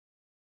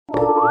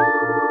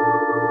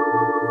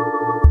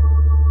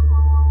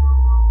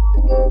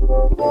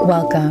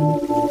Welcome.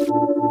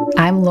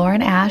 I'm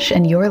Lauren Ash,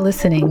 and you're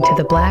listening to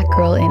the Black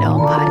Girl in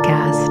Om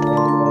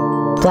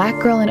podcast.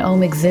 Black Girl in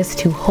Om exists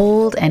to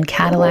hold and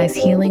catalyze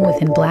healing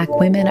within Black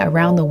women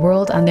around the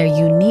world on their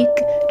unique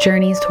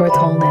journeys towards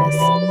wholeness.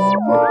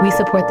 We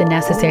support the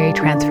necessary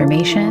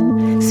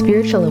transformation,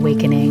 spiritual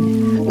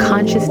awakening,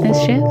 consciousness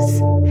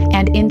shifts,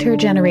 and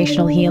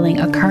intergenerational healing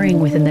occurring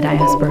within the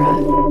diaspora.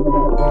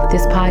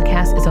 This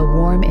podcast is a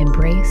warm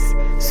embrace,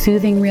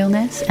 soothing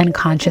realness, and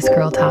conscious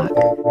girl talk.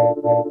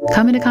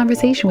 Come into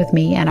conversation with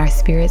me and our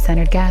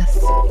spirit-centered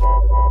guests.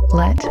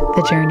 Let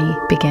the journey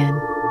begin.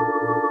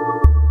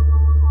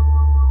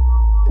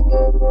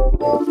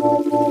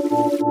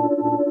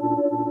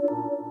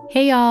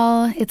 Hey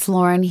y'all, it's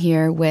Lauren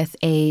here with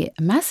a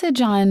message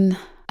on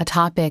a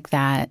topic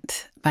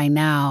that by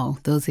now,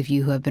 those of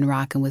you who have been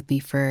rocking with me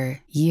for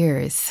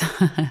years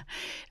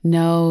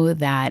know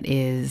that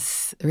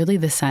is really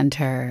the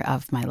center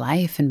of my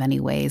life in many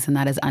ways, and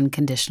that is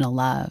unconditional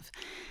love.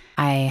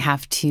 I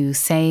have to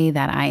say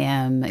that I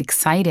am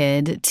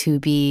excited to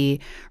be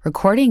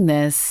recording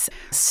this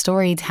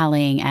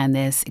storytelling and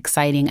this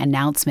exciting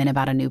announcement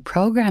about a new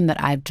program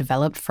that I've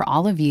developed for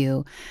all of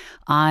you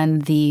on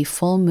the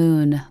full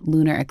moon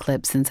lunar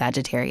eclipse in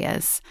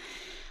Sagittarius.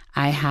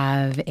 I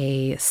have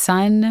a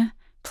sun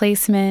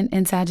placement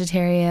in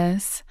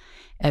Sagittarius,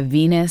 a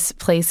Venus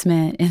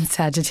placement in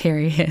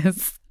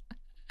Sagittarius.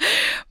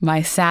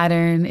 My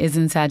Saturn is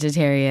in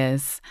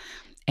Sagittarius.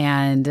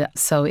 And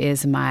so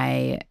is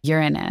my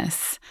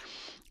Uranus.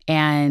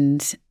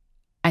 And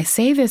I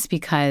say this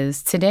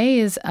because today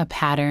is a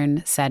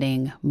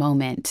pattern-setting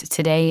moment.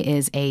 Today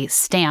is a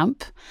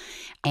stamp.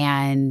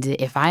 And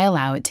if I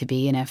allow it to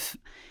be, and if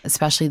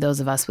especially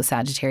those of us with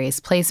Sagittarius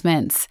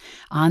placements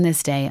on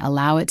this day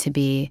allow it to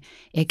be,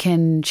 it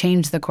can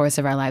change the course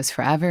of our lives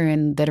forever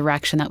in the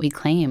direction that we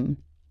claim.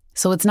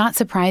 So it's not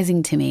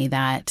surprising to me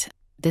that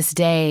this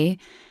day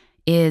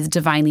is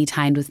divinely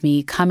timed with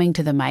me coming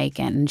to the mic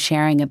and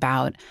sharing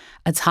about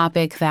a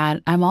topic that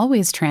I'm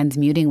always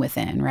transmuting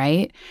within,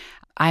 right?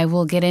 I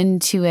will get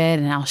into it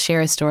and I'll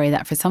share a story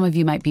that for some of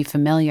you might be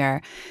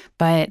familiar,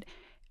 but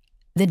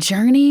the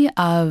journey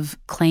of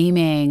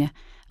claiming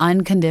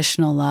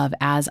unconditional love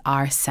as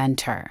our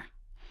center,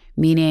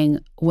 meaning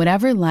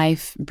whatever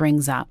life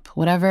brings up,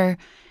 whatever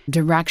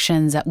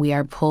directions that we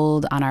are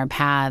pulled on our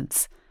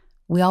paths,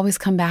 we always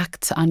come back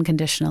to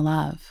unconditional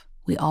love.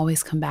 We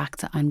always come back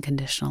to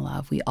unconditional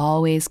love. We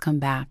always come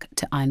back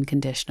to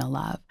unconditional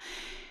love.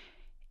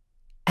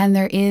 And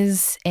there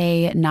is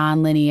a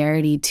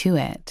non-linearity to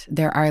it.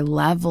 There are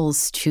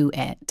levels to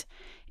it.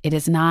 It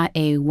is not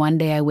a one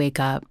day I wake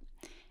up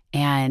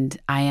and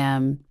I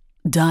am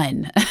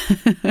done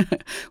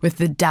with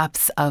the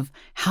depths of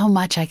how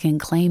much I can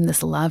claim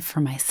this love for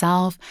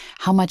myself,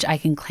 how much I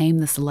can claim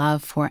this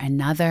love for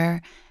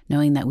another,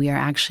 knowing that we are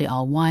actually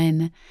all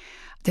one.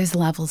 There's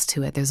levels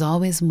to it. There's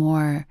always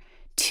more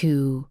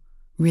to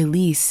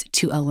release,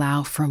 to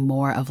allow for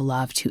more of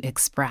love to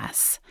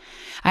express.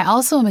 I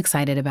also am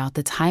excited about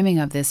the timing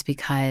of this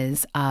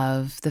because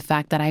of the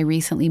fact that I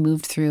recently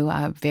moved through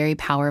a very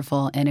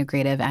powerful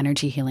integrative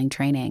energy healing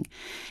training.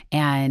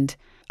 And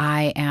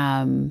I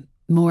am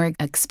more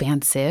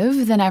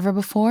expansive than ever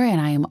before.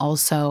 And I am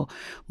also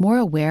more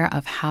aware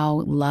of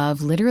how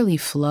love literally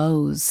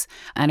flows,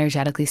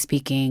 energetically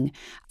speaking,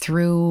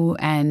 through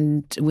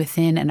and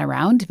within and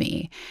around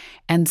me.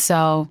 And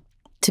so,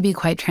 to be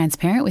quite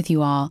transparent with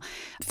you all,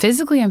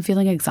 physically, I'm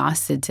feeling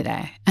exhausted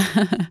today.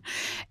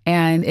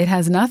 And it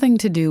has nothing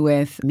to do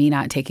with me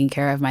not taking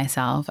care of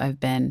myself. I've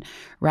been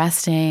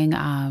resting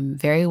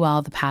very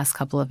well the past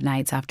couple of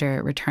nights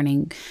after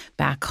returning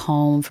back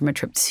home from a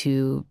trip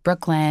to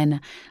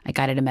Brooklyn. I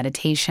guided a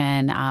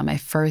meditation, my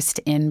first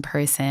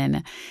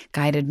in-person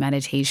guided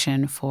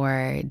meditation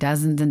for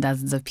dozens and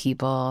dozens of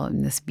people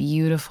in this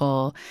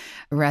beautiful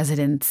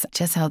residence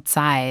just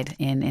outside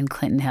in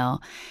Clinton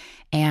Hill.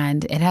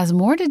 And it has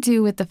more to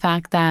do with the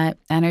fact that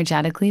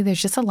energetically, there's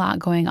just a lot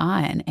going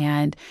on.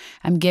 And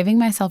I'm giving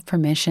myself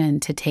permission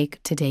to take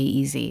today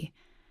easy.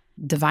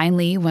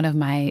 Divinely, one of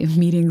my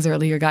meetings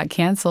earlier got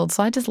canceled,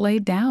 so I just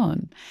laid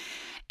down.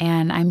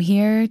 And I'm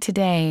here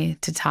today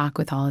to talk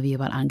with all of you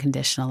about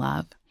unconditional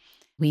love.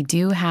 We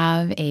do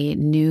have a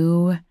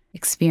new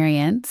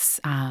experience.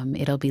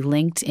 It'll be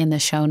linked in the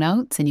show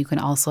notes, and you can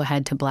also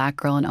head to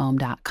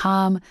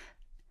blackgirlinom.com.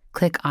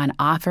 Click on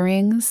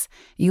offerings.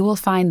 You will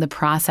find the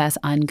process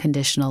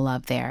Unconditional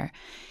Love there.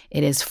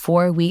 It is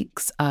 4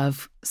 weeks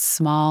of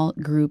small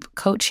group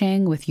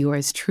coaching with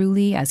yours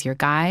truly as your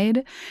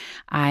guide.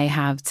 I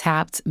have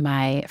tapped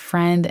my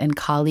friend and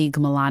colleague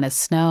Milana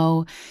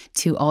Snow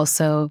to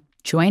also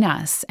join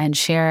us and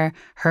share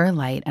her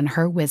light and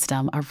her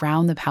wisdom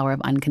around the power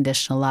of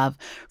unconditional love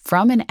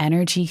from an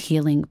energy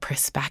healing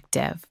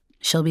perspective.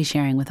 She'll be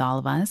sharing with all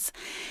of us.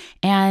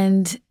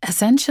 And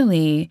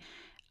essentially,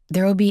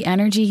 there will be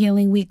energy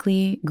healing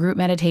weekly, group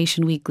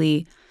meditation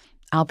weekly.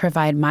 I'll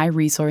provide my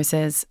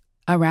resources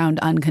around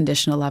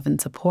unconditional love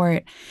and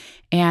support,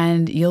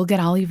 and you'll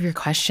get all of your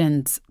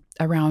questions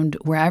around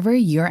wherever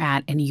you're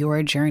at in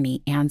your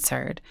journey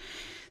answered.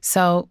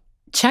 So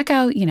check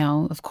out,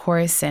 of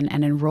course, and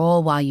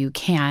enroll while you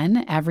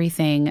can.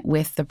 Everything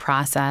with the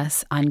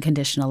process,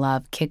 Unconditional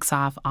Love, kicks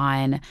off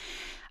on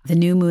the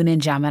new moon in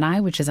Gemini,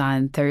 which is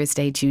on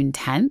Thursday, June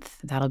 10th.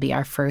 That'll be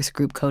our first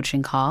group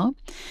coaching call.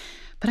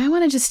 But I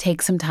want to just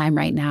take some time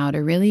right now to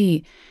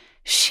really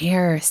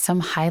share some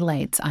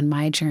highlights on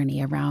my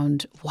journey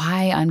around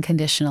why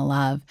unconditional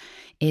love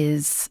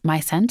is my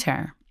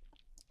center,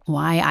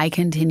 why I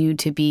continue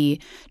to be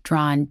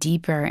drawn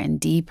deeper and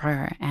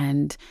deeper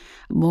and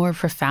more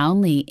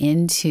profoundly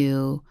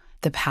into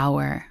the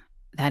power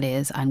that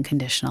is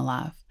unconditional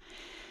love.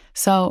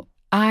 So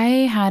I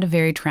had a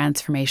very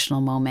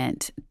transformational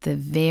moment at the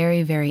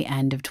very, very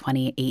end of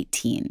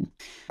 2018.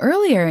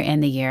 Earlier in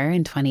the year,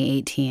 in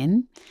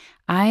 2018,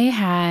 I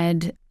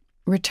had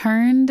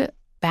returned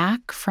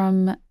back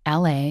from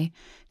LA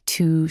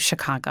to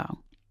Chicago.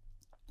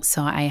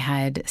 So I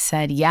had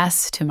said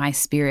yes to my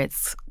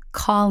spirit's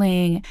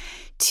calling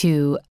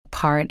to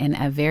part in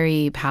a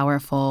very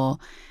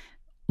powerful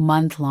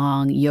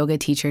month-long yoga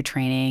teacher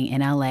training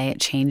in LA.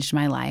 It changed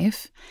my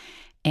life.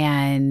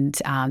 And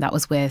that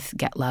was with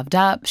Get Loved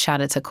Up.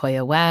 Shout out to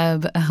Koya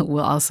Webb.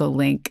 We'll also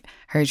link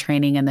her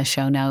training in the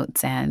show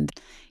notes. And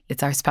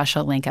it's our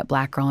special link at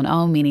Black Girl and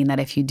Own, meaning that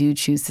if you do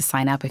choose to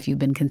sign up, if you've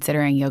been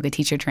considering yoga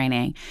teacher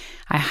training,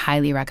 I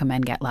highly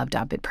recommend Get Loved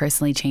Up. It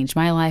personally changed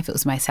my life. It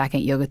was my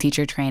second yoga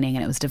teacher training,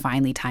 and it was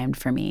divinely timed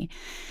for me.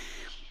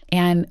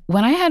 And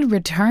when I had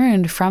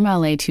returned from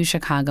LA to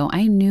Chicago,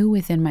 I knew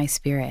within my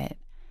spirit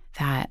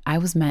that I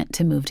was meant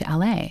to move to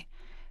LA.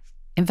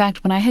 In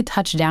fact, when I had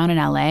touched down in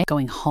LA,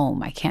 going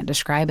home, I can't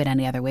describe it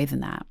any other way than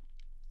that.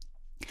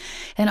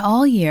 And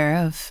all year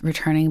of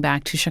returning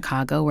back to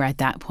Chicago, where at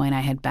that point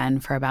I had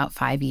been for about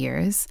 5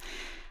 years,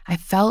 I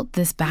felt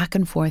this back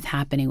and forth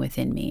happening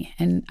within me.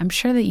 And I'm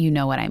sure that you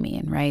know what I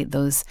mean, right?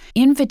 Those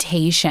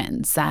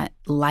invitations that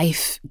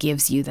life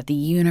gives you, that the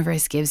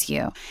universe gives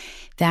you,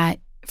 that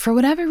for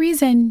whatever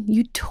reason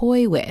you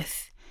toy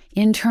with.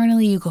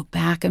 Internally, you go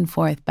back and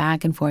forth,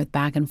 back and forth,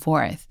 back and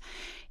forth.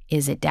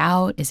 Is it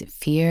doubt? Is it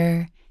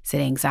fear? Is it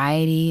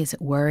anxiety? Is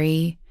it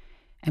worry?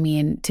 I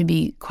mean, to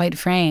be quite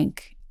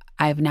frank,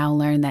 I've now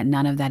learned that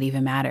none of that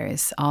even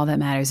matters. All that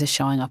matters is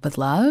showing up with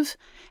love.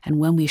 And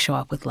when we show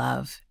up with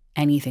love,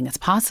 anything is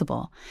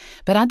possible.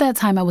 But at that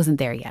time, I wasn't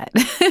there yet.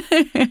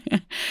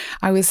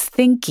 I was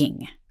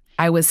thinking.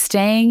 I was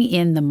staying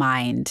in the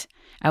mind.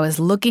 I was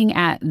looking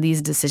at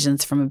these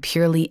decisions from a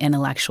purely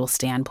intellectual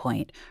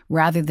standpoint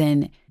rather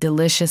than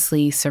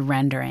deliciously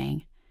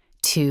surrendering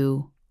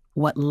to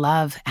what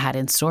love had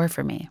in store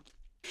for me.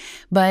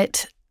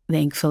 But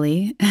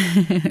thankfully,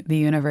 the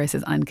universe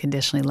is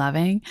unconditionally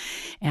loving,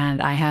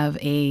 and I have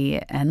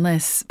an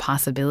endless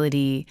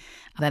possibility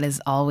that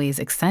is always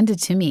extended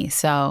to me.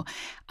 So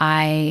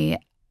I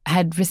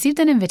had received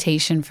an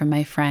invitation from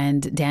my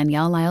friend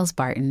Danielle Lyles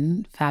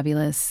Barton,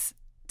 fabulous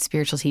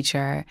spiritual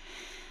teacher.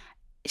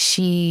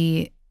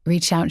 She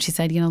reached out and she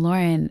said,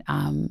 Lauren,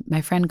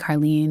 my friend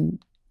Carlene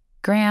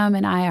Graham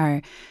and I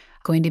are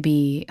going to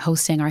be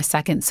hosting our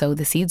second Sow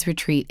the Seeds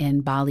retreat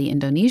in Bali,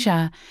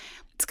 Indonesia.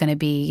 It's going to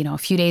be, a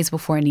few days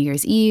before New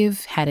Year's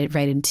Eve, headed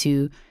right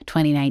into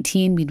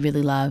 2019. We'd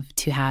really love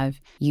to have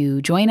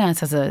you join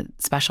us as a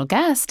special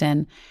guest,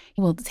 and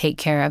we'll take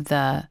care of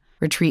the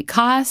retreat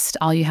cost.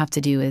 All you have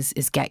to do is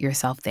get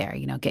yourself there,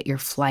 get your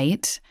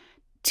flight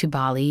to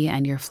Bali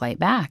and your flight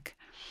back.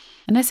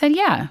 And I said,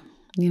 yeah,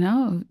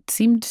 it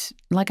seemed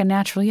like a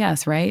natural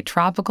yes, right?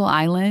 Tropical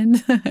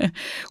island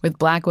with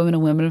Black women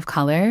and women of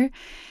color.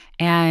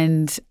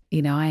 And,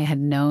 I had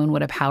known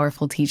what a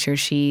powerful teacher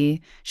she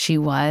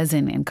was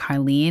and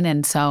Carlene.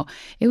 And so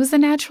it was a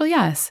natural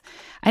yes.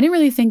 I didn't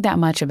really think that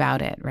much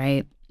about it,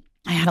 right?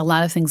 I had a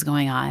lot of things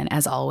going on,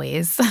 as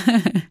always.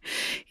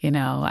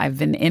 I've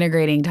been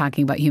integrating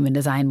talking about human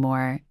design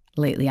more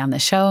lately on the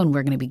show, and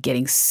we're going to be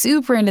getting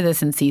super into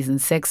this in season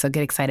 6, so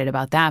get excited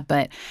about that.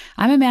 But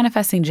I'm a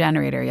manifesting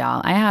generator, y'all.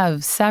 I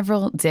have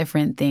several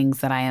different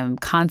things that I am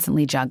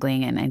constantly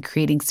juggling and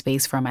creating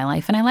space for in my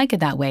life, and I like it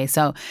that way.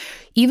 So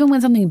even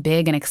when something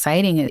big and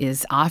exciting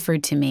is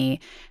offered to me,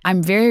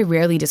 I'm very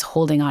rarely just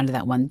holding on to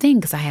that one thing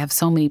because I have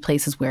so many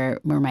places where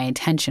my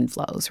attention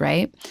flows,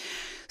 right?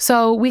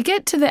 So we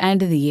get to the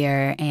end of the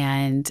year,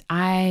 and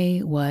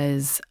I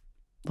was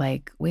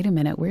like, wait a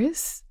minute,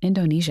 where's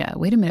Indonesia?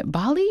 Wait a minute,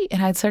 Bali?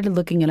 And I started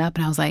looking it up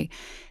and I was like,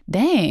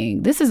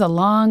 dang, this is a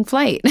long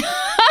flight.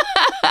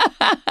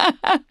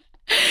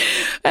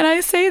 And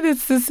I say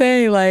this to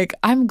say,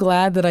 I'm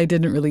glad that I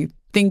didn't really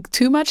think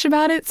too much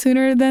about it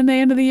sooner than the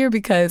end of the year,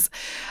 because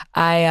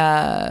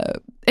I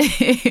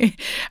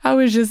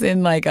was just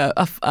in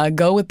a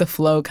go with the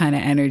flow kind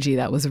of energy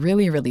that was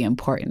really, really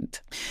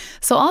important.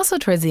 So also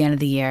towards the end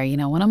of the year,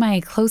 one of my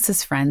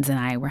closest friends and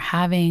I were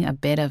having a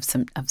bit of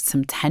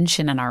some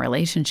tension in our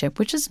relationship,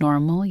 which is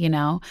normal.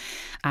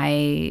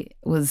 I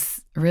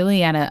was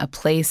really at a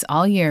place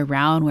all year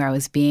round where I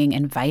was being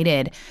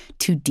invited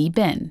to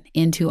deepen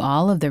into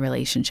all of the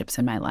relationships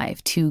in my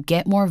life, to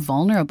get more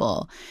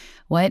vulnerable.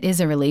 What is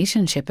a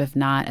relationship if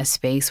not a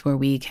space where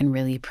we can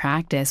really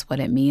practice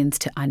what it means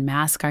to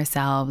unmask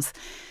ourselves,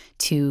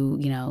 to,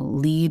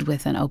 lead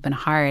with an open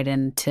heart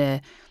and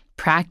to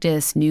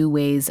practice new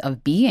ways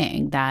of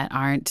being that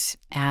aren't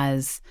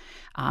as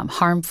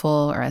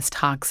harmful or as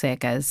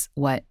toxic as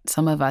what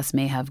some of us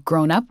may have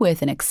grown up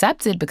with and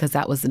accepted because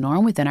that was the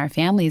norm within our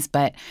families.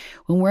 But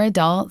when we're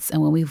adults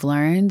and when we've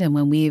learned and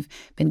when we've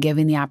been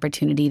given the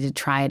opportunity to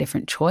try a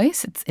different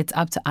choice, it's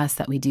up to us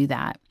that we do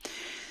that.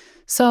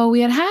 So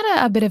we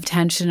had a bit of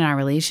tension in our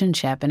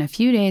relationship. And a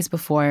few days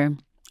before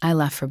I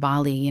left for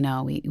Bali,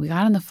 we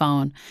got on the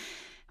phone.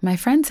 My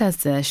friend says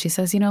this. She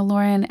says,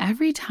 Lauren,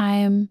 every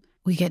time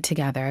we get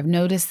together, I've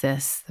noticed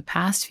this the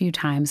past few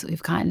times that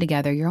we've gotten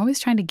together, you're always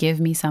trying to give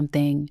me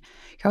something.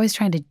 You're always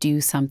trying to do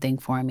something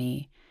for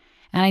me.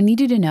 And I need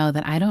you to know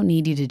that I don't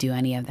need you to do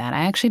any of that.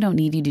 I actually don't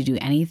need you to do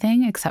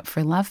anything except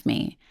for love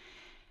me.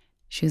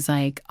 She was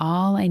like,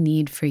 all I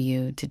need for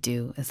you to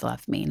do is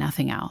love me,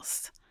 nothing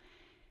else.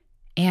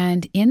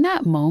 And in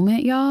that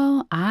moment,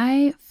 y'all,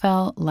 I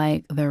felt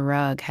like the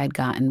rug had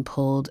gotten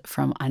pulled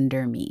from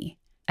under me.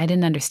 I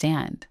didn't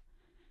understand.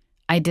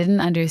 I didn't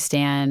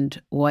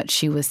understand what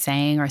she was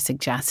saying or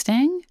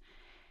suggesting.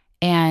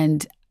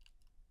 And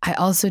I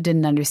also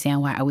didn't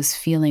understand why I was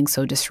feeling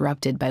so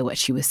disrupted by what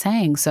she was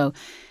saying. So,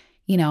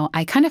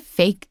 I kind of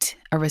faked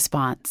a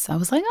response. I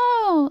was like,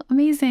 oh,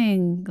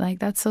 amazing. Like,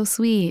 that's so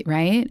sweet,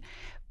 right?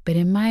 But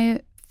in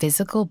my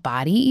physical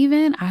body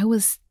even, I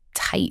was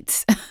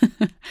tight.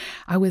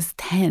 I was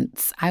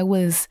tense. I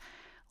was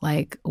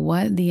like,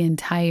 what the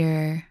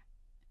entire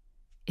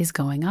is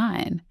going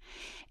on?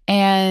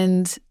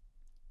 And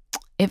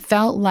it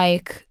felt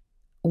like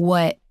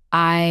what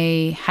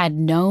I had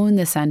known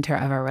the center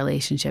of our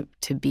relationship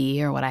to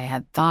be, or what I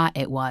had thought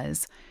it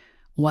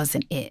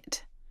wasn't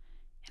it.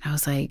 And I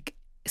was like,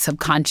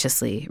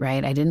 subconsciously,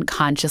 right? I didn't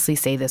consciously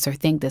say this or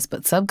think this,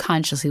 but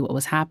subconsciously what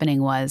was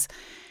happening was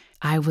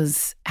I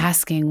was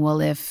asking, well,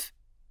 if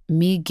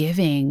me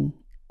giving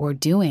or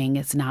doing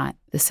is not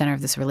the center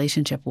of this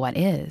relationship, what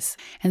is?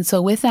 And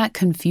so with that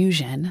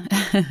confusion,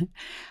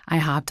 I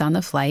hopped on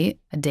the flight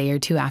a day or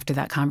two after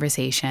that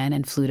conversation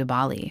and flew to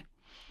Bali.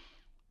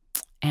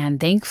 And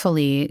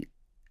thankfully,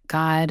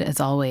 God, as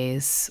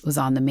always, was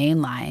on the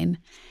main line.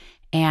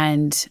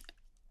 And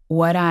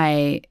what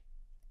I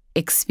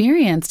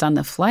experienced on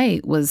the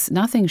flight was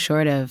nothing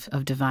short of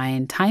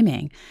divine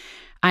timing.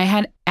 I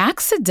had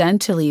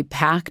accidentally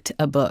packed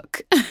a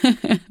book.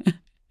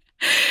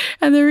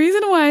 And the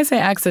reason why I say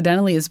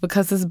accidentally is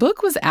because this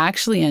book was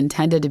actually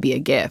intended to be a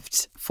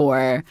gift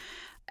for,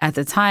 at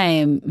the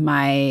time,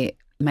 my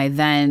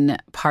then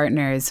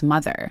partner's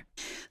mother.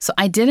 So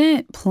I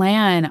didn't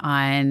plan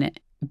on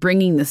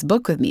bringing this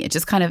book with me. It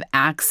just kind of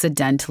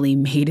accidentally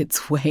made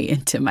its way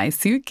into my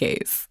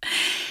suitcase.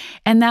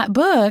 And that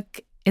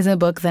book is a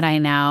book that I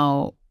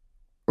now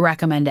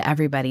recommend to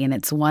everybody. And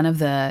it's one of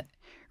the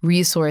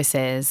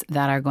resources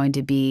that are going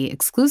to be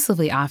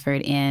exclusively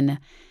offered in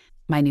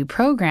my new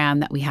program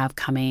that we have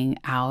coming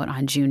out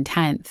on June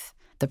 10th,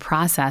 The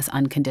Process,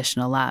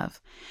 Unconditional Love.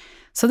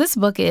 So this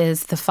book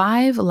is The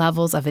 5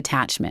 Levels of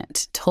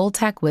Attachment,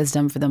 Toltec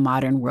Wisdom for the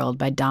Modern World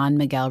by Don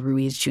Miguel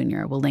Ruiz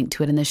Jr. We'll link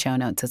to it in the show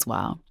notes as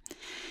well.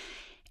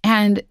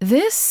 And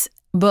this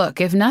book,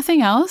 if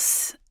nothing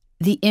else,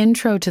 the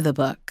intro to the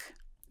book,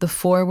 the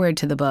foreword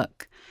to the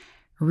book,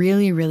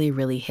 really, really,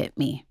 really hit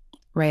me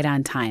right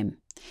on time.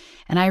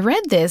 And I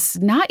read this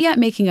not yet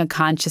making a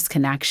conscious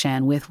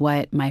connection with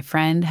what my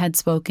friend had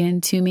spoken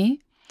to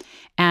me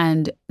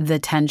and the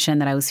tension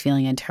that I was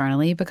feeling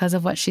internally because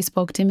of what she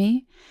spoke to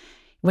me.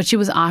 What she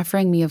was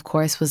offering me, of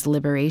course, was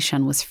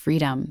liberation, was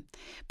freedom.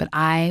 But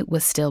I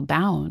was still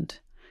bound.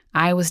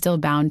 I was still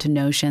bound to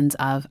notions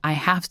of, I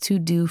have to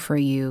do for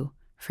you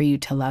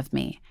to love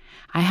me.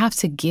 I have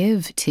to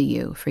give to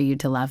you for you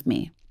to love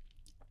me.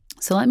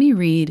 So let me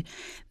read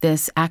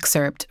this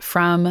excerpt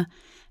from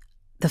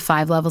The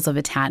 5 Levels of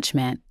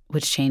Attachment,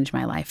 which changed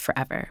my life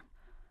forever.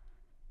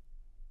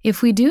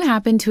 If we do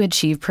happen to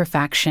achieve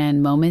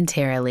perfection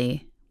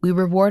momentarily, we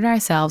reward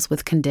ourselves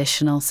with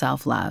conditional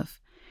self-love.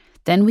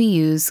 Then we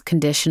use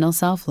conditional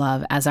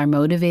self-love as our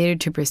motivator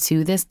to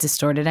pursue this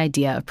distorted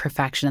idea of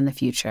perfection in the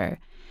future.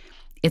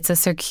 It's a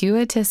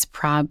circuitous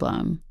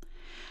problem.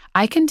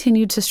 I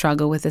continued to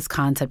struggle with this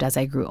concept as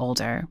I grew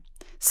older.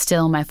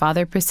 Still, my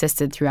father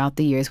persisted throughout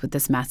the years with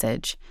this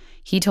message.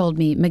 He told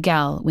me,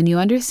 Miguel, when you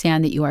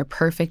understand that you are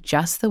perfect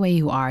just the way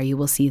you are, you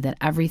will see that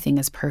everything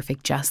is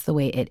perfect just the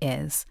way it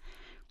is.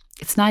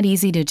 It's not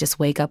easy to just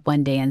wake up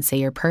one day and say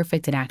you're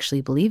perfect and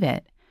actually believe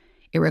it.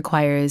 It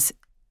requires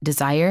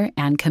desire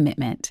and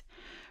commitment.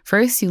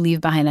 First, you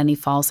leave behind any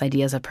false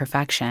ideas of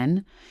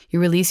perfection. You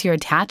release your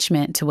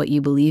attachment to what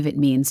you believe it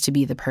means to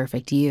be the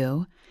perfect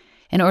you.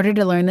 In order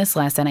to learn this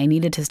lesson, I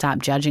needed to stop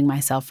judging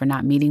myself for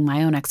not meeting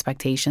my own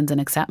expectations and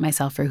accept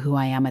myself for who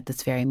I am at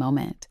this very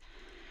moment.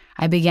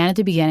 I began at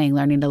the beginning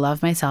learning to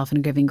love myself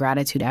and giving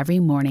gratitude every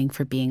morning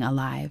for being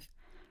alive.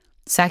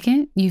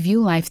 Second, you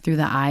view life through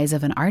the eyes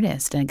of an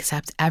artist and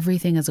accept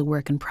everything as a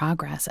work in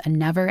progress, a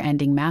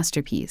never-ending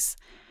masterpiece.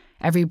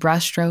 Every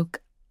brushstroke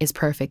is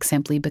perfect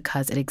simply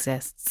because it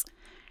exists.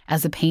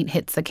 As the paint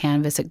hits the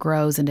canvas, it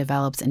grows and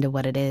develops into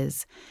what it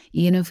is,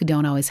 even if we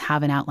don't always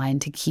have an outline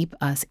to keep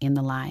us in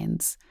the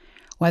lines.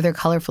 Whether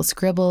colorful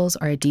scribbles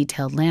or a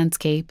detailed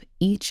landscape,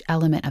 each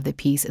element of the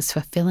piece is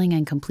fulfilling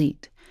and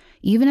complete,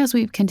 even as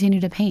we continue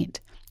to paint,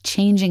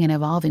 changing and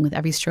evolving with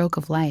every stroke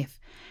of life.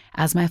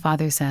 As my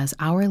father says,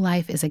 our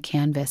life is a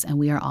canvas and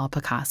we are all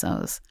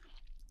Picassos.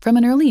 From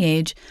an early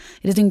age,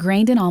 it is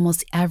ingrained in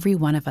almost every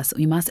one of us that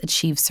we must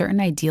achieve certain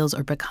ideals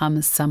or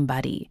become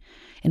somebody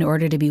in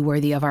order to be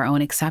worthy of our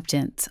own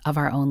acceptance, of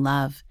our own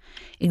love.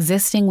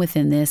 Existing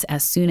within this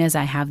as soon as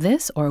I have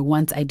this or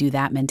once I do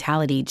that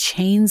mentality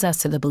chains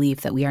us to the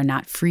belief that we are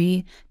not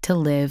free to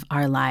live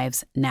our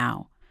lives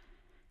now.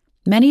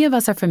 Many of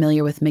us are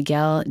familiar with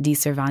Miguel de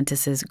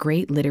Cervantes'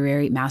 great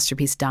literary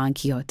masterpiece Don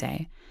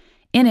Quixote.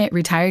 In it,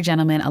 retired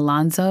gentleman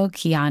Alonso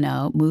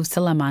Quijano moves to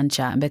La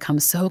Mancha and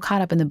becomes so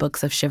caught up in the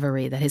books of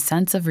chivalry that his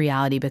sense of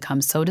reality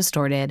becomes so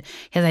distorted,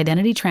 his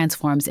identity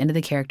transforms into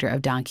the character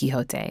of Don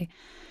Quixote.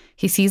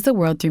 He sees the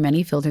world through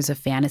many filters of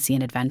fantasy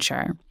and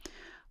adventure.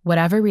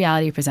 Whatever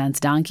reality presents,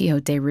 Don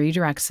Quixote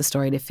redirects the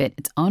story to fit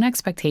its own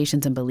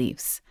expectations and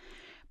beliefs.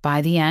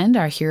 By the end,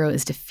 our hero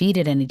is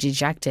defeated and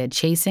dejected,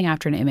 chasing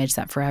after an image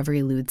that forever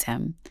eludes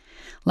him.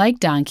 Like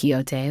Don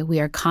Quixote,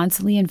 we are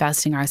constantly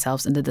investing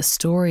ourselves into the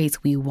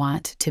stories we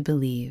want to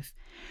believe.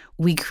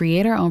 We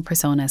create our own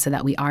persona so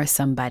that we are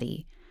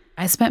somebody.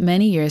 I spent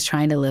many years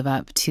trying to live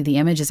up to the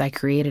images I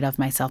created of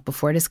myself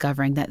before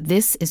discovering that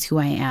this is who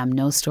I am,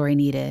 no story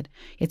needed.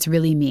 It's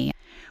really me.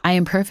 I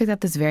am perfect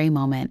at this very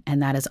moment,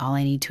 and that is all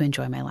I need to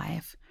enjoy my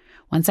life.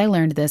 Once I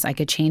learned this, I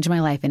could change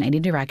my life in any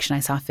direction I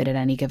saw fit at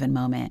any given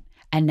moment,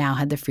 and now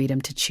had the freedom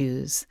to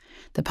choose.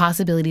 The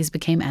possibilities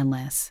became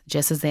endless,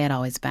 just as they had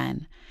always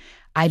been.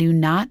 I do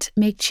not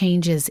make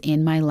changes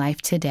in my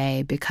life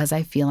today because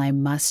I feel I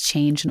must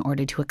change in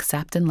order to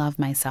accept and love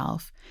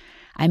myself.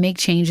 I make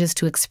changes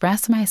to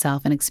express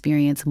myself and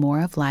experience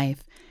more of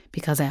life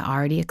because I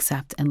already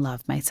accept and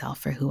love myself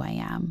for who I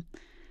am.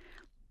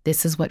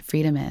 This is what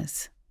freedom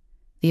is.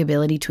 The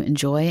ability to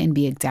enjoy and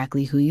be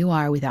exactly who you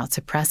are without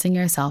suppressing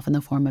yourself in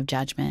the form of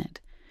judgment.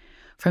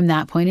 From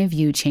that point of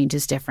view, change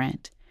is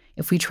different.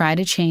 If we try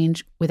to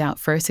change without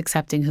first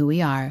accepting who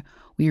we are,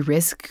 we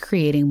risk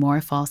creating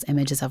more false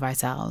images of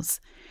ourselves.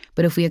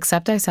 But if we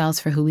accept ourselves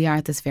for who we are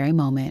at this very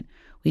moment,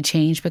 we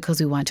change because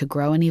we want to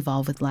grow and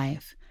evolve with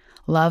life.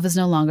 Love is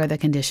no longer the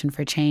condition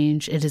for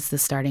change, it is the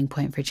starting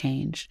point for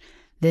change.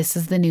 This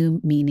is the new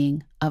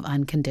meaning of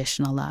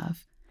unconditional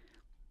love.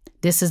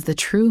 This is the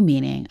true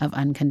meaning of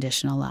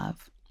unconditional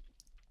love.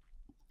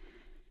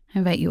 I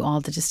invite you all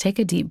to just take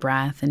a deep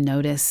breath and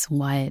notice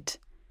what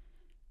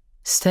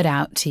stood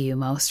out to you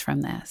most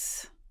from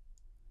this.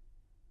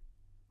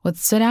 What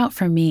stood out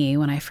for me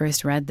when I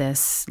first read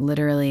this,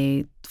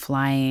 literally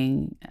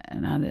flying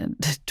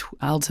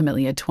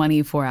ultimately a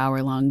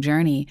 24-hour-long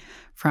journey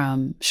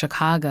from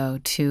Chicago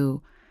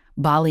to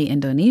Bali,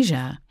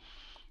 Indonesia,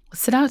 what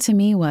stood out to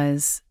me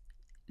was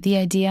the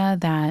idea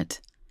that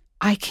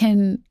I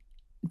can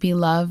be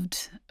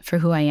loved for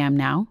who I am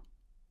now,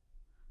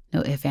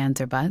 no ifs,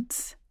 ands, or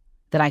buts,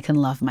 that I can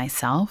love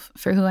myself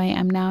for who I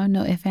am now,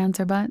 no ifs, ands,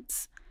 or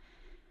buts,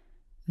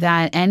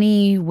 that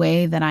any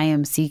way that I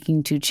am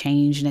seeking to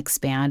change and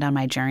expand on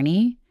my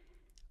journey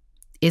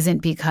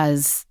isn't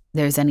because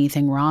there's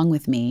anything wrong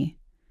with me,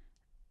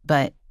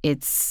 but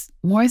it's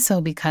more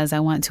so because I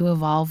want to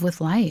evolve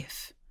with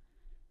life.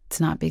 It's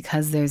not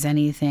because there's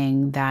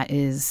anything that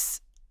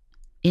is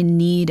in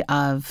need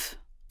of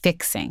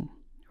fixing,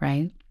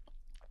 right?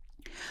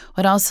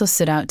 What also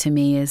stood out to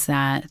me is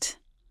that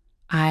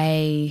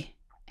I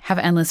have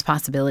endless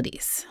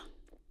possibilities,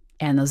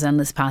 and those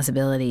endless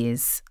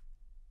possibilities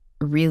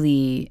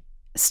really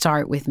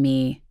start with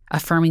me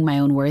affirming my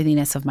own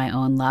worthiness of my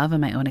own love and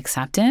my own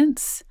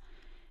acceptance,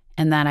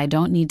 and that I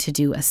don't need to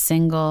do a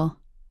single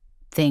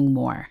thing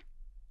more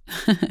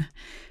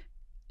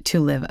to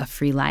live a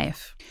free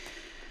life.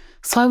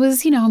 So I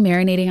was,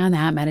 marinating on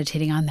that,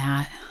 meditating on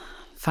that.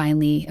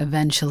 Finally,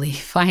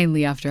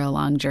 after a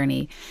long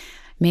journey,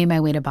 made my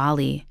way to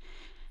Bali.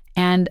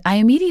 And I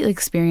immediately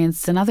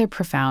experienced another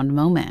profound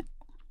moment.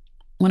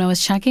 When I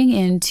was checking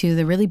into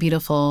the really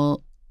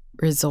beautiful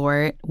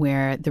resort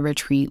where the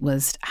retreat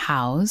was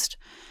housed,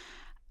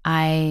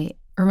 I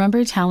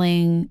remember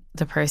telling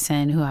the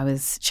person who I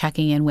was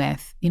checking in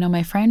with,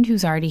 my friend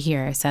who's already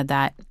here said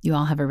that you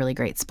all have a really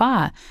great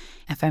spa.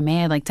 If I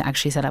may, I'd like to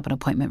actually set up an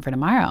appointment for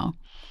tomorrow.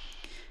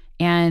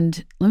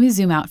 And let me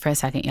zoom out for a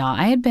second, y'all.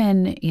 I had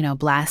been,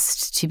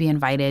 blessed to be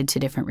invited to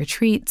different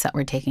retreats that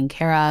were taken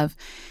care of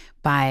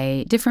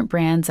by different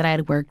brands that I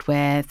had worked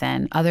with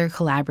and other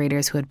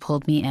collaborators who had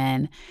pulled me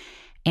in.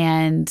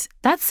 And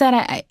that said,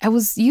 I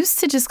was used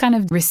to just kind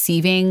of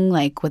receiving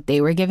like what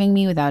they were giving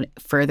me without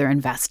further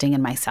investing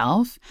in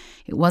myself.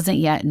 It wasn't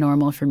yet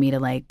normal for me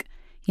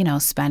to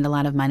spend a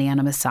lot of money on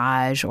a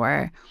massage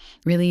or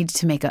really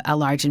to make a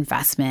large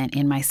investment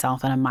in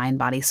myself on a mind,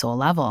 body, soul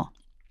level.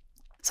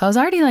 So I was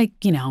already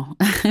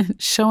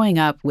showing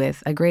up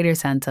with a greater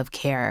sense of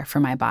care for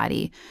my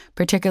body,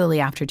 particularly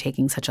after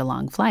taking such a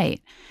long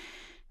flight.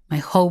 My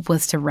hope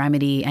was to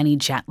remedy any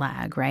jet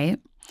lag, right?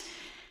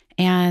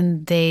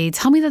 And they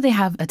tell me that they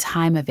have a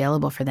time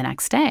available for the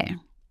next day.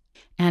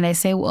 And I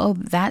say, well,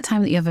 that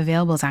time that you have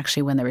available is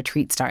actually when the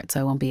retreat starts, so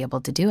I won't be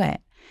able to do it.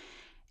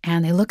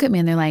 And they look at me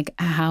and they're like,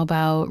 how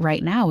about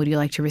right now? Would you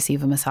like to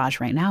receive a massage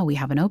right now? We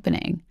have an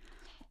opening.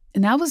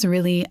 And that was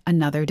really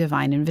another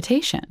divine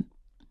invitation.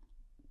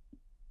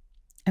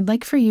 I'd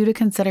like for you to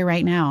consider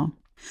right now,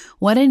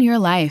 what in your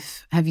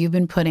life have you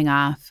been putting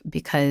off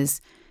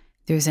because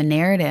there's a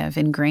narrative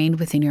ingrained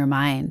within your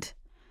mind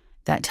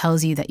that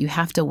tells you that you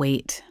have to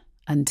wait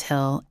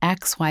until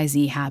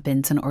XYZ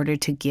happens in order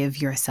to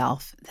give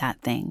yourself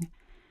that thing.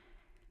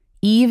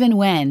 Even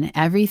when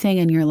everything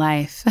in your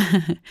life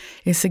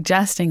is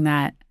suggesting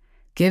that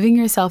giving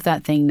yourself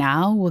that thing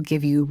now will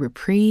give you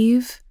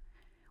reprieve,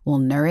 will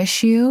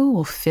nourish you,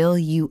 will fill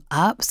you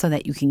up so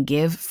that you can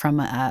give from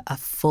a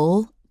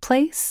full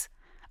place,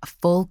 a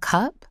full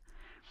cup.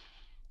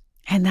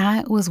 And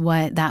that was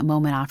what that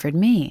moment offered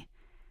me.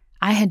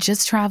 I had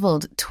just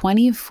traveled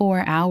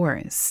 24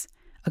 hours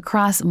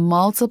across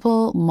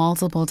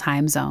multiple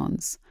time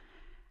zones.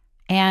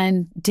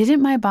 And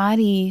didn't my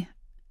body,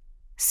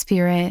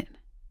 spirit,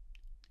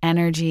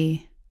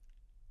 energy,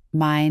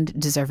 mind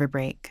deserve a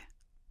break?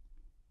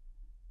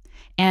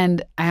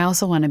 And I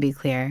also want to be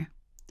clear,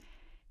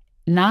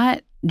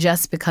 not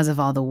just because of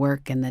all the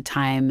work and the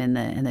time and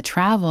the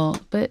travel,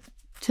 but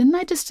didn't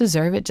I just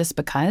deserve it just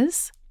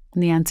because?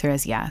 And the answer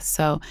is yes.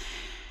 So,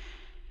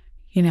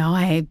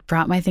 I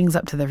brought my things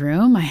up to the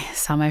room. I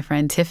saw my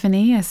friend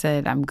Tiffany. I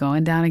said, I'm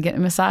going down and getting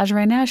a massage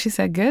right now. She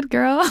said, good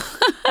girl.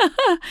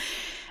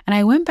 And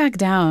I went back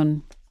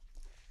down.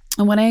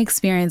 And what I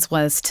experienced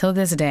was, till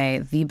this day,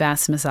 the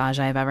best massage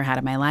I've ever had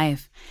in my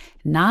life.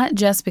 Not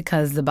just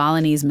because the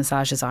Balinese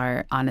massages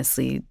are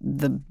honestly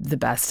the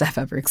best I've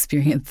ever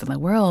experienced in the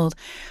world,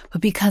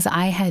 but because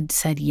I had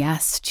said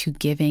yes to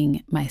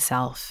giving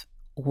myself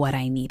what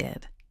I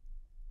needed.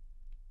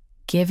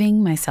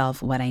 Giving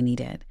myself what I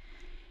needed.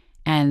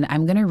 And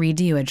I'm going to read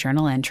to you a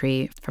journal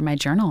entry from my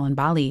journal in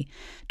Bali.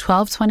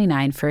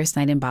 12/29, first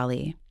night in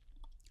Bali.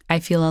 I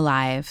feel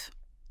alive,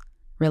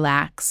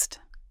 relaxed,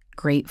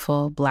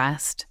 grateful,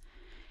 blessed.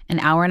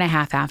 An hour and a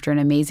half after an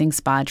amazing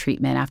spa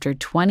treatment, after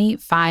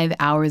 25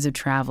 hours of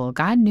travel,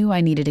 God knew I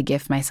needed to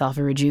gift myself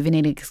a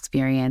rejuvenating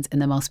experience in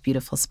the most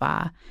beautiful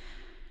spa.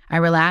 I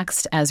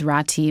relaxed as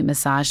Rati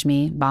massaged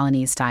me,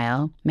 Balinese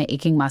style, my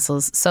aching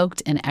muscles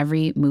soaked in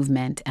every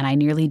movement, and I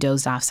nearly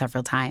dozed off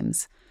several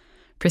times.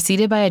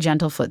 Preceded by a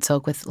gentle foot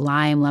soak with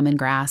lime,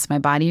 lemongrass, my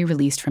body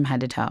released from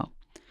head to toe.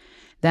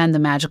 Then the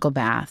magical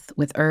bath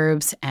with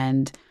herbs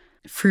and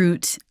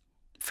fruit.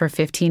 For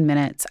 15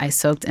 minutes, I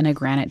soaked in a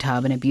granite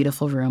tub in a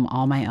beautiful room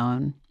all my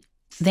own.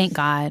 Thank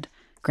God,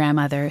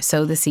 grandmother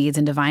sowed the seeds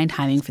in divine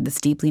timing for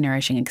this deeply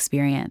nourishing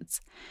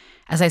experience.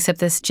 As I sip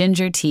this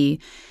ginger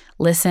tea,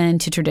 listen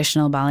to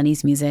traditional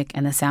Balinese music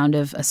and the sound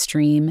of a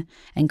stream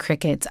and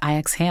crickets, I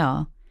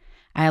exhale.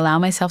 I allow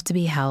myself to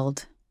be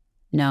held,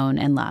 known,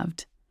 and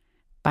loved.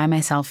 By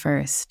myself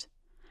first.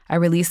 I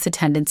release the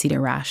tendency to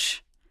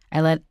rush.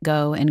 I let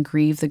go and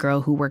grieve the girl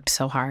who worked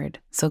so hard,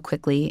 so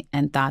quickly,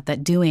 and thought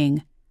that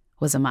doing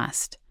was a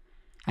must.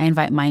 I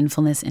invite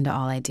mindfulness into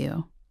all I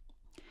do.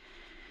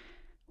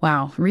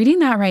 Wow, reading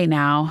that right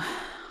now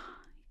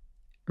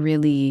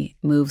really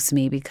moves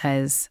me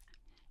because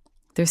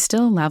there's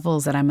still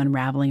levels that I'm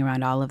unraveling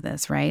around all of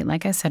this, right?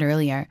 Like I said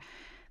earlier,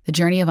 the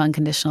journey of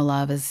unconditional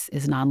love is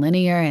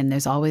nonlinear and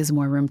there's always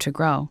more room to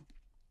grow.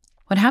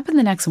 What happened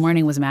the next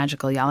morning was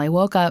magical, y'all. I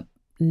woke up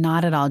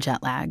not at all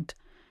jet lagged,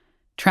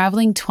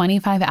 traveling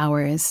 25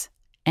 hours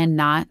and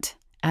not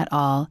at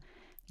all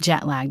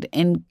jet lagged.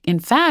 And in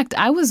fact,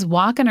 I was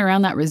walking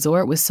around that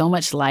resort with so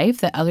much life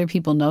that other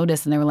people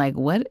noticed and they were like,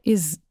 what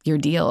is your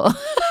deal?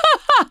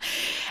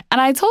 And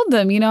I told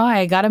them,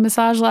 I got a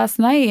massage last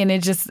night and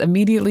it just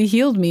immediately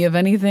healed me of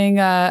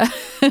anything, of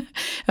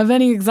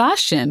any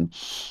exhaustion.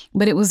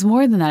 But it was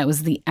more than that. It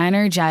was the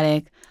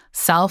energetic,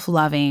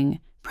 self-loving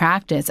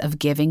practice of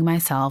giving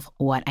myself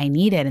what I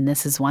needed. And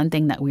this is one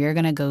thing that we are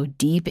going to go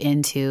deep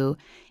into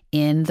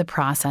in the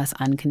process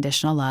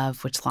Unconditional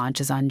Love, which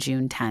launches on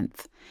June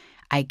 10th.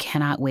 I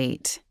cannot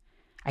wait.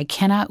 I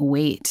cannot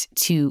wait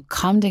to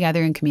come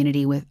together in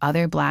community with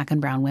other Black and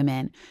brown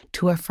women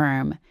to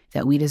affirm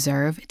that we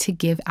deserve to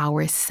give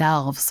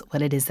ourselves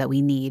what it is that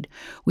we need.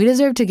 We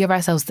deserve to give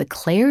ourselves the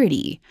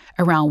clarity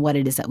around what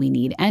it is that we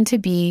need and to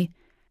be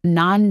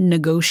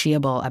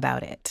non-negotiable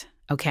about it,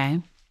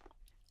 okay?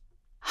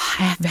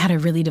 I had a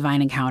really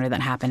divine encounter that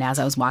happened as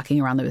I was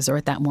walking around the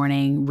resort that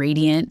morning,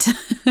 radiant.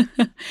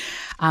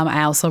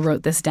 I also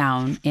wrote this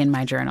down in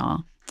my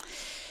journal.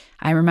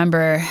 I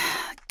remember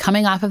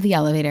coming off of the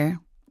elevator,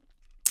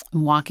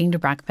 walking to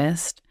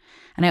breakfast,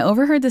 and I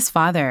overheard this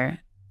father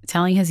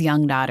telling his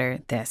young daughter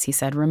this. He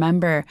said,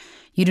 remember,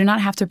 you do not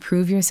have to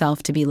prove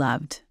yourself to be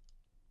loved.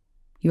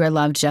 You are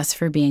loved just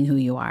for being who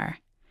you are.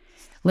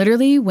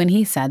 Literally, when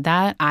he said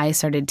that, I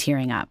started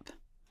tearing up.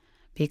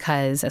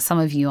 Because as some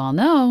of you all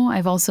know,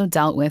 I've also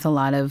dealt with a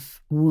lot of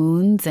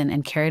wounds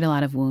and carried a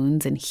lot of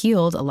wounds and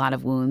healed a lot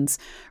of wounds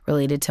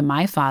related to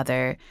my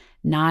father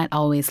not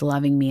always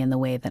loving me in the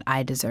way that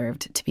I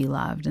deserved to be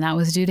loved. And that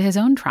was due to his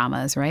own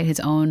traumas, right? His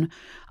own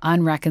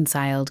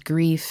unreconciled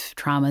grief,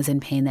 traumas,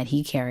 and pain that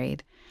he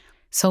carried.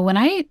 So when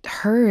I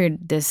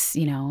heard this,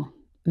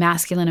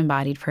 masculine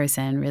embodied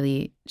person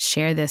really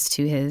share this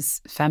to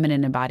his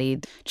feminine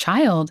embodied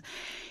child,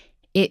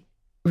 it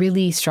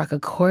really struck a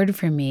chord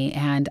for me,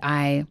 and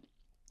I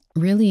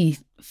really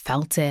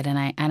felt it. And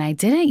I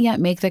didn't yet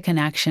make the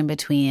connection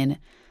between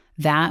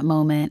that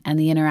moment and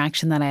the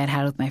interaction that I had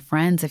had with my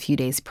friends a few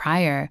days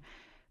prior.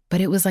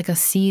 But it was like a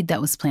seed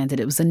that was planted.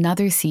 It was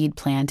another seed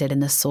planted in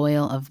the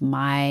soil of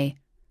my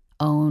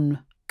own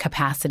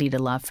capacity to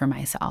love for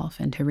myself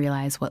and to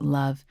realize what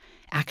love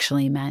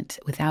actually meant,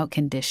 without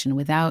condition,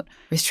 without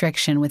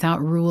restriction,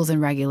 without rules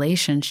and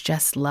regulations,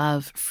 just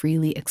love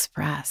freely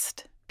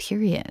expressed,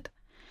 period.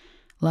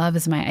 Love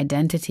is my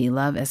identity,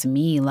 love as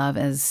me, love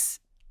as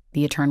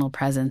the eternal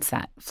presence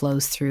that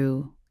flows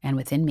through and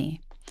within me.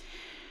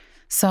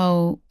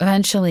 So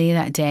eventually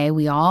that day,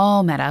 we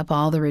all met up,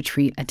 all the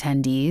retreat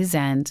attendees,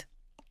 and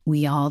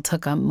we all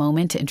took a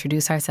moment to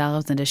introduce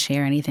ourselves and to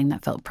share anything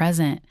that felt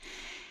present.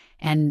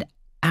 And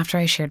after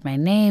I shared my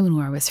name and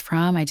where I was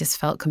from, I just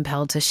felt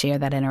compelled to share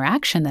that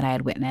interaction that I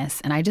had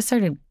witnessed. And I just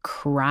started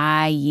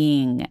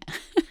crying.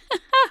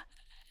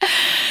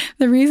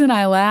 The reason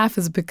I laugh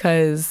is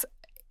because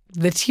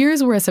the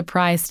tears were a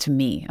surprise to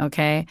me,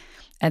 okay?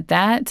 At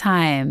that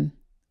time,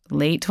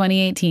 late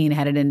 2018,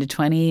 headed into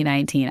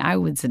 2019, I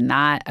was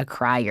not a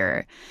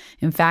crier.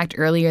 In fact,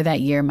 earlier that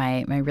year,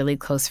 my really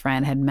close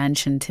friend had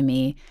mentioned to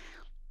me,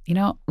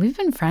 we've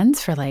been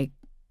friends for like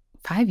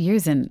 5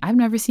 years and I've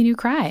never seen you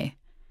cry.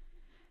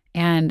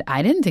 And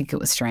I didn't think it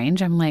was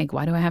strange. I'm like,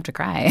 why do I have to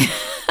cry?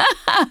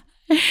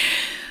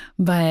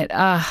 But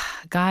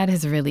God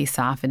has really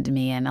softened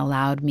me and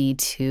allowed me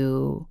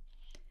to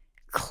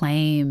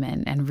claim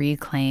and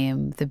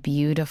reclaim the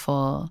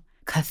beautiful,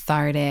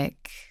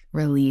 cathartic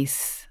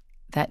release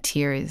that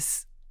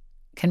tears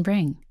can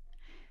bring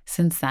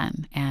since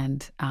then.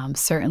 And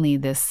certainly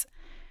this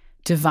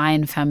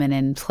divine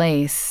feminine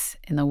place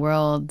in the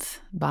world,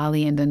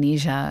 Bali,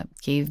 Indonesia,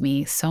 gave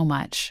me so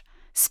much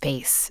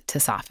space to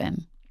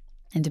soften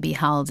and to be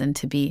held and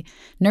to be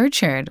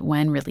nurtured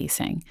when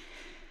releasing.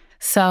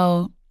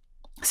 So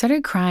I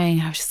started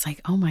crying. I was just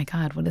like, oh my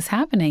God, what is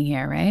happening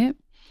here, right?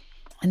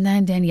 And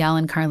then Danielle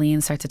and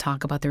Carlene start to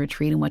talk about the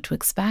retreat and what to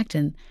expect.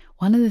 And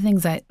one of the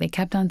things that they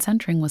kept on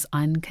centering was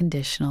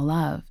unconditional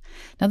love.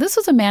 Now, this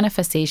was a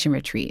manifestation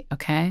retreat,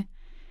 okay?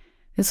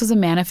 This was a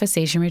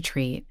manifestation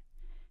retreat.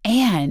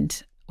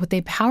 And what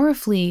they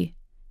powerfully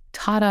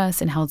taught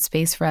us and held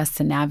space for us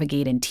to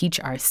navigate and teach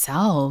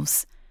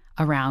ourselves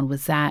around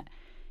was that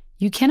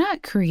you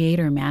cannot create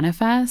or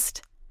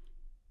manifest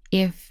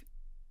if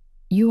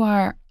you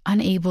are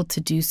unable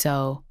to do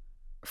so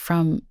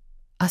from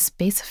a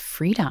space of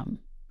freedom.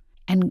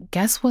 And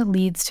guess what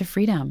leads to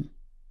freedom?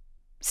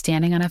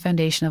 Standing on a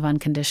foundation of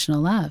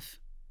unconditional love.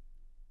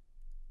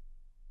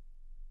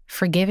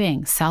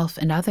 Forgiving self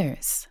and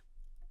others.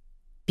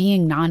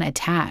 Being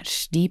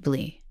non-attached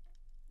deeply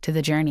to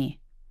the journey,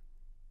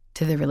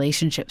 to the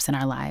relationships in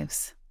our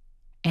lives.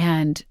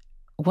 And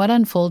what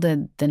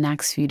unfolded the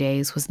next few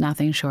days was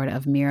nothing short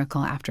of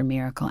miracle after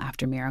miracle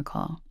after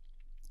miracle.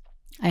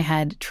 I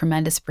had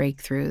tremendous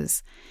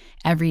breakthroughs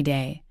every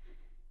day.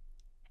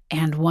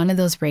 And one of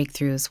those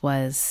breakthroughs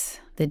was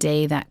the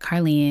day that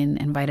Carlene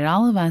invited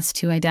all of us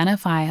to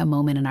identify a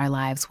moment in our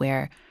lives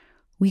where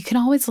we can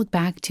always look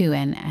back to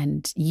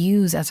and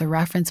use as a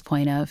reference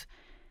point of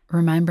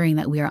remembering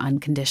that we are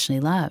unconditionally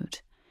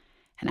loved.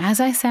 And as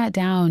I sat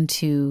down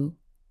to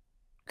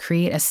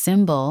create a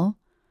symbol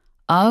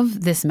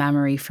of this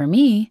memory for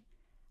me,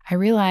 I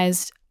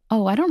realized,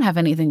 I don't have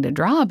anything to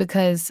draw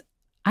because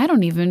I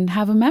don't even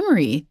have a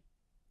memory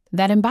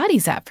that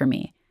embodies that for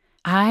me.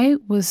 I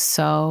was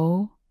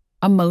so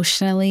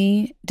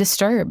emotionally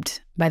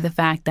disturbed by the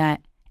fact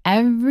that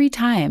every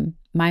time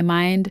my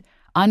mind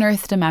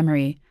unearthed a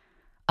memory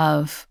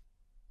of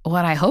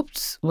what I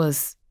hoped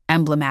was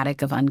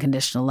emblematic of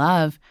unconditional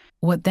love,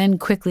 what then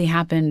quickly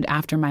happened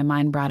after my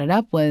mind brought it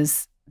up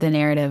was the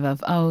narrative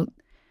of,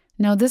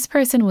 no, this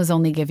person was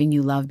only giving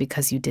you love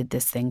because you did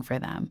this thing for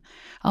them.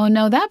 Oh,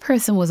 no, that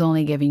person was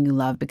only giving you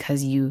love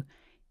because you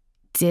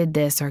did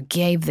this or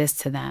gave this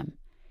to them.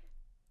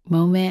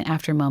 Moment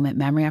after moment,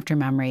 memory after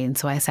memory. And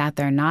so I sat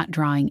there not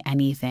drawing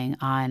anything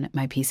on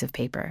my piece of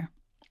paper.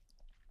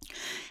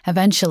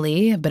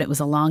 Eventually, but it was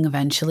a long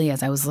eventually,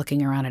 as I was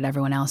looking around at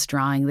everyone else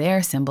drawing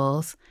their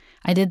symbols,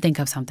 I did think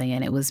of something,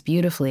 and it was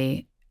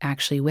beautifully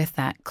actually with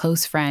that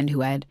close friend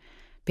who had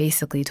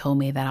basically told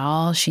me that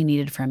all she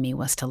needed from me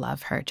was to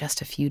love her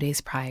just a few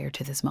days prior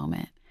to this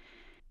moment.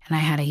 And I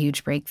had a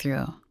huge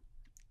breakthrough.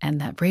 And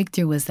that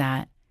breakthrough was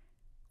that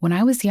when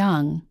I was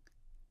young,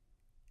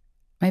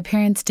 my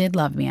parents did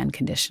love me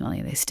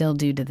unconditionally. They still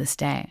do to this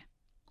day.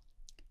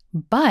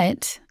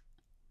 But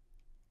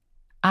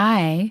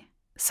I,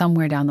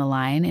 somewhere down the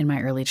line in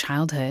my early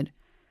childhood,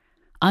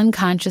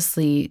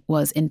 unconsciously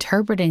was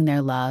interpreting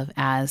their love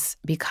as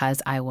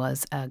because I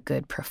was a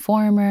good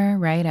performer,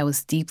 right? I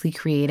was deeply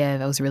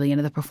creative. I was really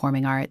into the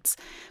performing arts.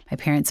 My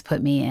parents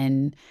put me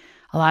in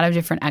a lot of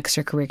different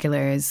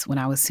extracurriculars when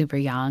I was super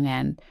young.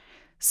 And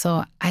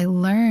so I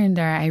learned,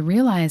 or I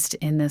realized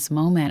in this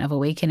moment of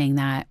awakening,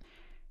 that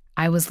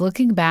I was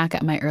looking back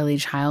at my early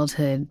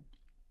childhood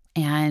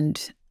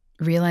and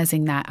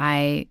realizing that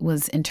I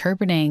was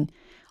interpreting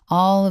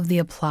all of the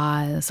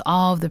applause,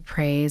 all of the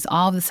praise,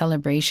 all of the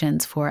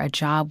celebrations for a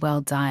job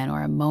well done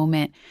or a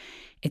moment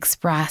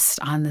expressed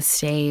on the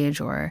stage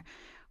or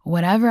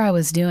whatever I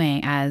was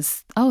doing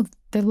as, oh,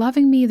 they're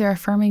loving me, they're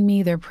affirming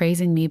me, they're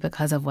praising me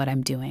because of what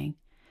I'm doing,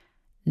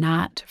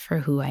 not for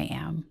who I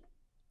am.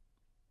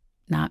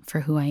 Not for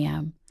who I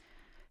am.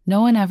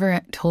 No one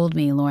ever told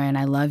me, Lauren,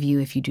 I love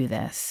you if you do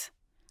this.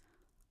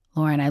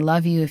 Lauren, I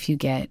love you if you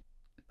get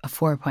a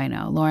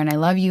 4.0. Lauren, I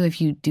love you if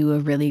you do a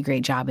really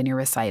great job in your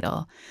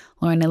recital.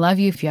 Lauren, I love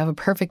you if you have a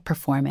perfect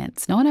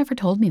performance. No one ever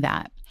told me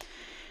that.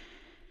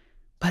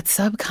 But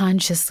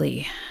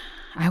subconsciously,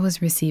 I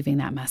was receiving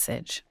that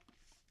message.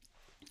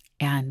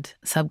 And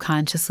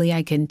subconsciously,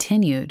 I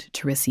continued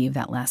to receive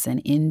that lesson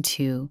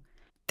into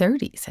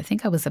 30s. I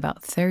think I was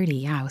about 30.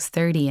 Yeah, I was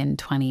 30 in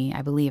 20.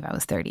 I believe I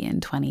was 30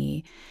 in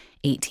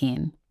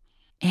 2018.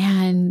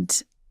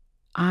 And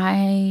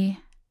I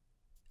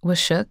was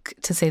shook,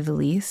 to say the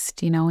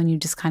least, when you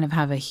just kind of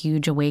have a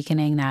huge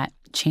awakening that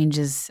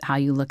changes how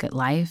you look at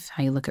life,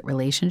 how you look at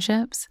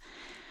relationships.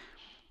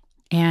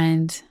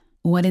 And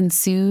what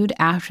ensued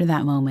after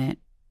that moment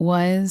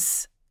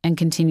was and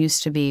continues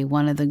to be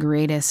one of the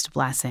greatest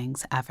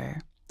blessings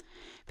ever,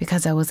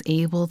 because I was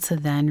able to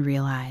then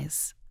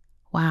realize,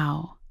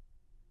 wow,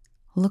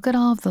 look at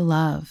all of the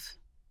love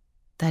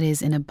that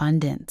is in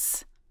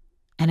abundance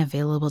and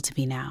available to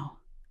me now.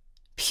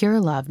 Pure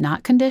love,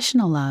 not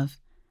conditional love.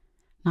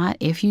 Not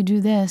if you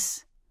do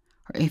this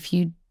or if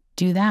you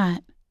do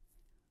that,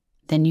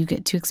 then you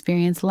get to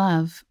experience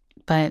love.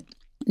 But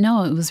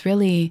no, it was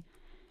really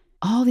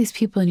all these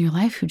people in your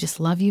life who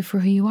just love you for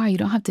who you are. You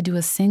don't have to do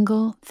a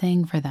single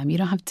thing for them. You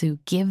don't have to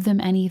give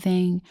them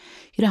anything.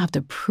 You don't have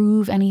to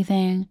prove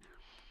anything.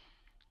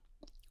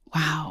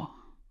 Wow.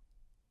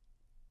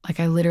 Like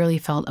I literally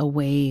felt a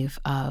wave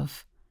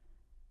of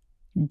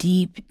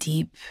deep,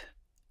 deep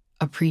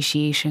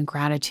appreciation,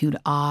 gratitude,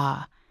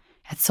 awe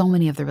at so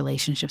many of the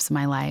relationships in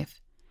my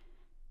life.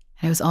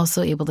 And I was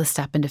also able to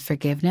step into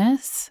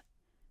forgiveness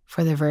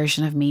for the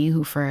version of me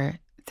who for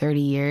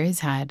 30 years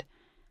had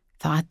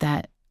thought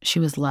that she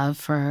was loved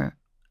for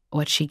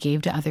what she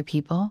gave to other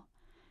people.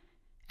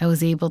 I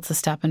was able to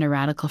step into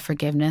radical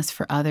forgiveness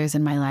for others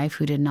in my life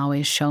who didn't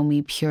always show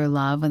me pure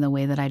love in the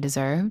way that I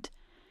deserved,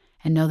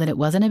 and know that it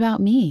wasn't about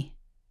me.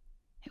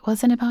 It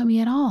wasn't about me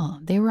at all.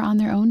 They were on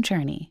their own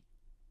journey.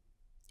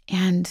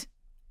 And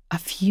a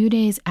few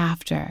days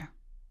after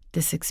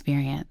this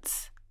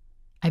experience,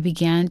 I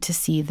began to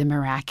see the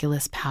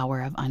miraculous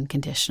power of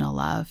unconditional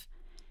love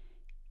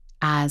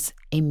as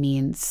a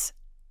means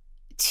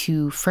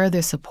to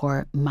further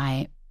support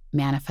my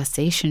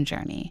manifestation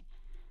journey.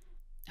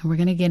 And we're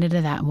going to get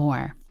into that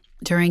more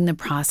during the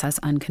process,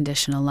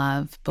 unconditional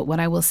love. But what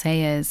I will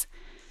say is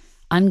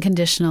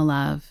unconditional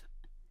love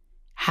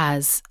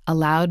has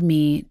allowed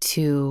me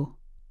to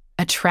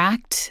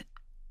attract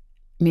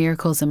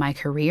miracles in my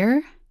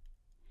career,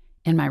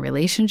 in my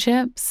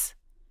relationships.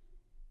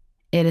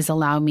 It has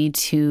allowed me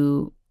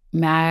to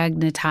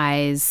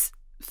magnetize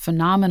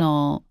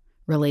phenomenal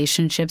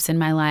relationships in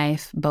my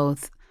life,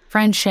 both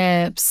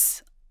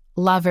friendships,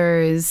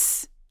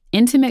 lovers,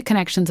 intimate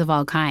connections of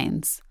all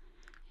kinds.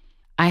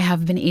 I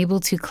have been able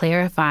to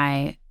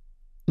clarify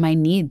my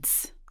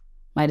needs,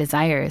 my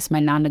desires, my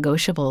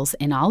non-negotiables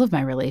in all of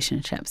my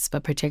relationships,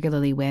 but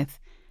particularly with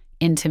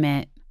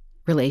intimate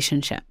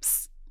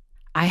relationships.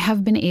 I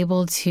have been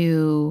able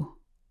to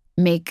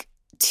make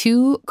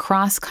 2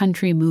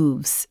 cross-country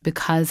moves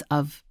because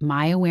of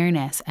my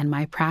awareness and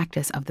my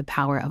practice of the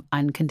power of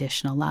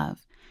unconditional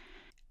love.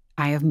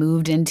 I have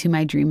moved into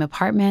my dream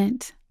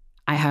apartment.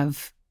 I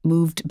have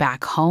moved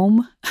back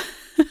home.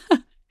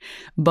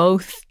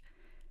 Both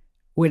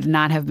would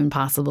not have been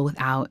possible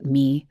without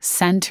me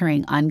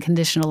centering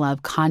unconditional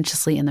love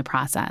consciously in the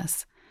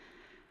process.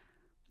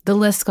 The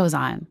list goes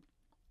on.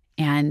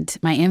 And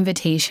my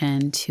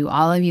invitation to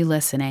all of you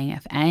listening,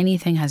 if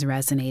anything has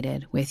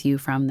resonated with you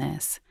from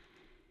this,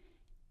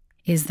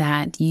 is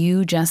that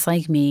you, just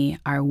like me,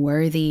 are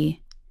worthy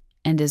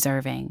and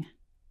deserving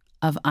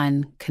of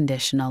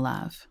unconditional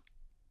love.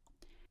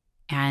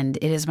 And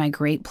it is my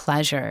great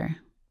pleasure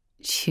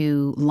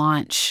to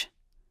launch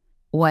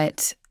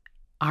what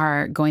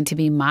are going to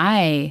be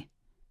my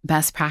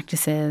best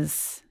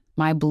practices,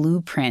 my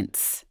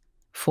blueprints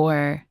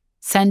for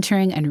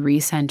centering and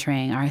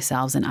recentering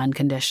ourselves in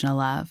unconditional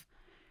love.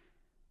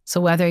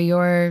 So whether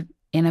you're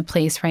in a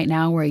place right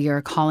now where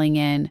you're calling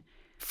in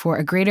for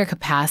a greater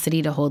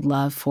capacity to hold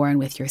love for and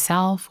with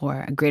yourself,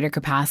 or a greater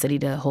capacity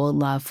to hold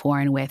love for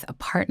and with a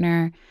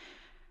partner,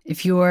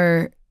 if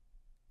you're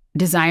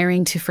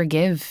desiring to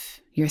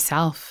forgive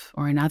yourself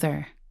or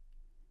another,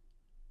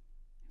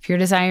 if you're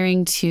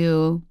desiring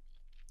to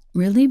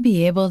really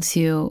be able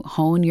to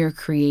hone your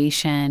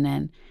creation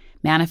and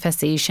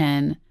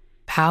manifestation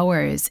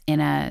powers in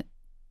a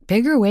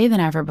bigger way than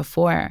ever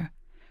before,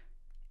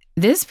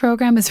 this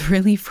program is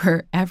really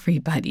for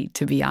everybody,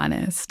 to be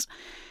honest.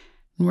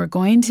 We're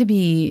going to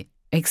be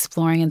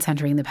exploring and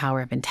centering the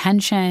power of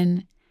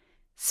intention,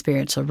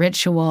 spiritual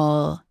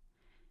ritual,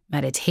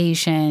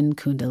 meditation,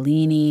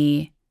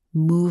 kundalini,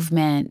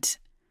 movement,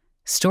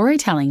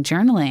 storytelling,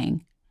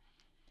 journaling.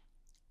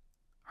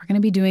 We're going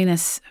to be doing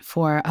this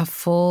for a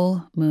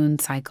full moon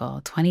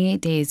cycle, 28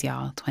 days,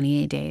 y'all,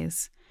 28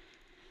 days.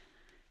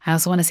 I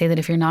also want to say that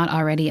if you're not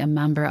already a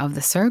member of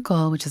the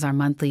Circle, which is our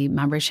monthly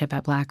membership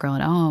at Black Girl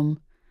in Om,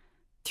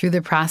 through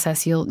the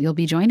process, you'll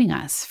be joining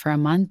us for a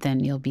month,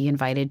 and you'll be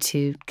invited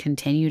to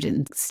continue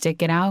to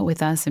stick it out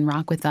with us and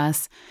rock with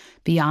us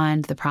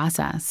beyond the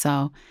process.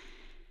 So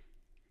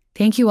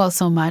thank you all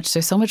so much.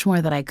 There's so much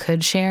more that I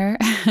could share,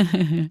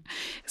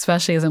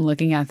 especially as I'm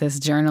looking at this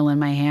journal in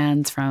my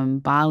hands from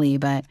Bali,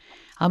 but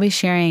I'll be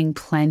sharing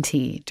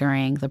plenty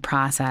during the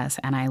process,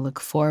 and I look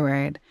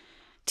forward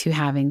to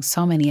having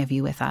so many of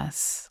you with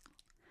us.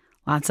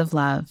 Lots of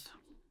love.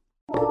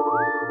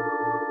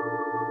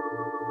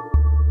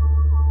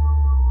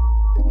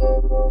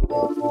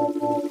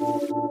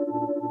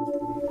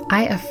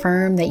 I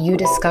affirm that you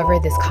discover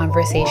this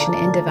conversation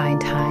in divine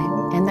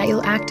time and that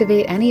you'll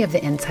activate any of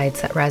the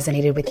insights that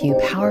resonated with you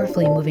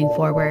powerfully moving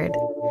forward.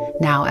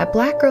 Now, at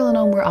Black Girl in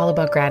Om, we're all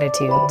about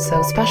gratitude,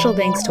 so special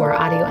thanks to our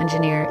audio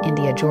engineer,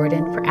 India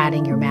Jordan, for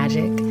adding your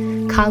magic,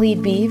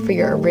 Khalid B for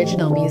your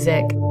original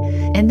music,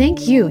 and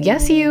thank you,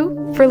 yes you,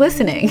 for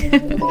listening.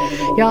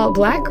 Y'all,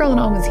 Black Girl in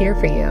Om is here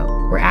for you.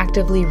 We're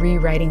actively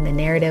rewriting the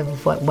narrative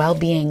of what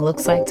well-being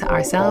looks like to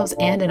ourselves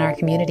and in our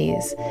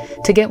communities.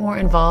 To get more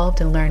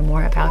involved and learn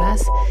more about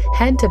us,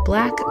 head to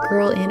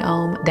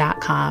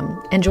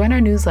blackgirlinom.com and join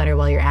our newsletter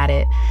while you're at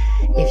it.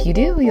 If you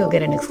do, you'll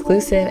get an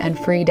exclusive and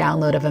free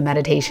download of a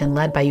meditation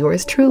led by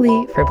yours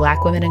truly for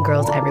Black women and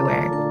girls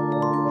everywhere.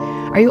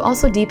 Are you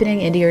also deepening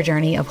into your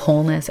journey of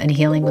wholeness and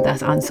healing with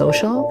us on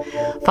social?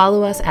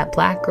 Follow us at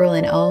Black Girl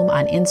in Om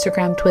on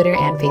Instagram, Twitter,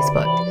 and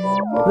Facebook.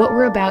 What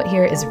we're about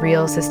here is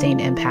real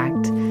sustained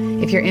impact.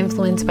 If you're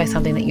influenced by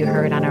something that you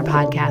heard on our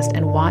podcast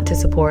and want to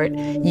support,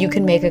 you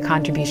can make a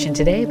contribution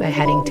today by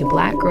heading to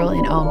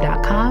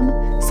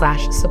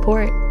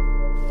blackgirlinom.com/support.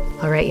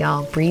 All right,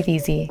 y'all, breathe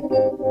easy.